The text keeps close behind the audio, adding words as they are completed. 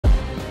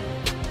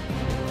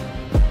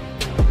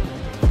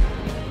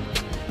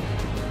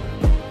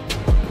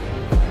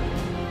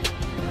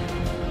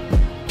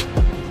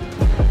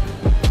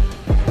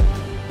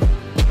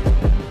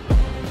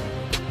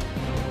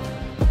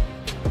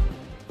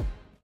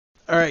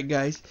Alright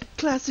guys,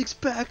 Classic's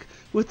back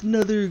with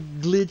another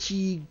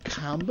glitchy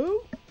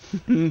combo.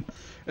 And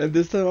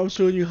this time I'm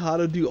showing you how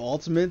to do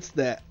ultimates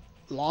that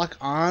lock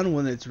on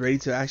when it's ready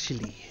to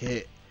actually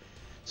hit.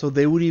 So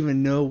they wouldn't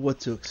even know what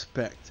to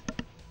expect.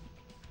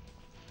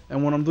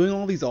 And when I'm doing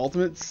all these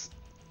ultimates,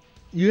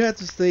 you have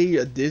to stay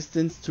a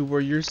distance to where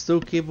you're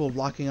still capable of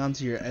locking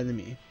onto your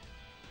enemy.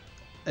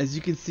 As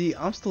you can see,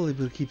 I'm still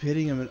able to keep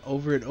hitting him and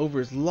over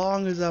as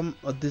long as I'm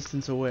a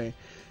distance away.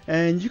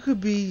 And you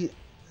could be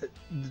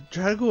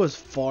try to go as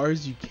far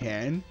as you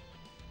can,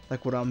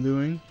 like what I'm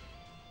doing,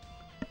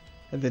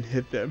 and then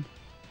hit them.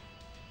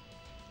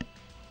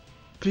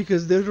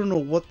 Because they don't know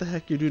what the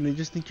heck you're doing, they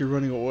just think you're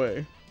running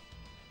away.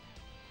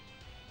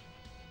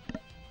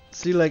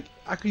 See, like,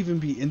 I could even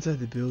be inside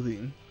the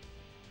building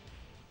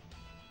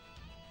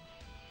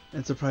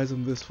and surprise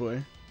them this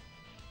way.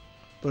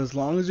 But as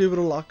long as you're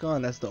able to lock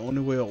on, that's the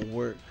only way it'll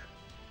work.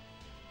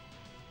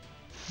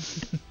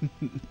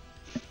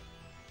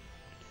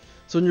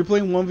 So when you're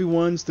playing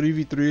 1v1s,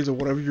 3v3s, or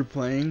whatever you're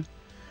playing,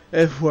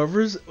 if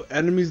whoever's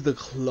enemy's the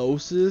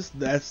closest,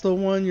 that's the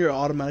one you're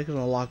automatically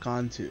gonna lock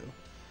onto.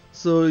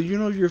 So you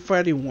know, if you're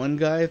fighting one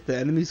guy, if the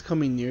enemy's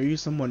coming near you,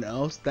 someone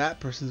else, that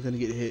person's gonna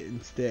get hit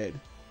instead.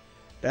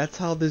 That's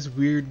how this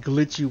weird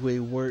glitchy way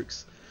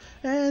works.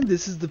 And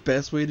this is the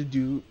best way to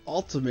do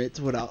ultimates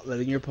without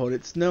letting your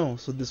opponents know.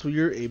 So this way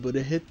you're able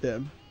to hit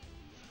them.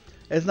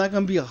 It's not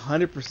gonna be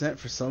 100%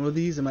 for some of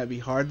these. It might be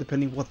hard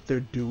depending what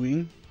they're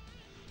doing.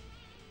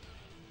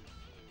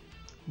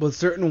 But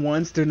certain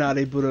ones, they're not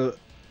able to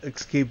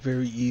escape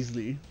very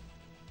easily.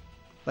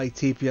 Like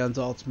Tapion's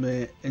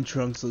ultimate and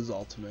Trunks'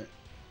 ultimate.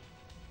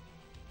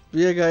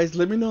 But yeah guys,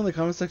 let me know in the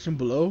comment section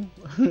below,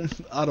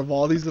 out of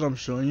all these that I'm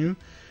showing you,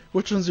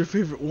 which one's your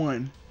favorite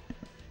one?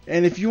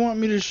 And if you want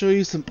me to show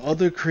you some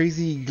other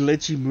crazy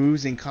glitchy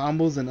moves and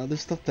combos and other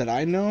stuff that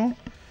I know,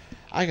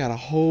 I got a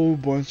whole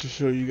bunch to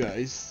show you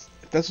guys.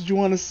 If that's what you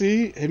want to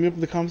see, hit me up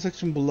in the comment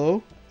section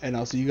below, and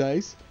I'll see you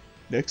guys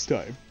next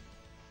time.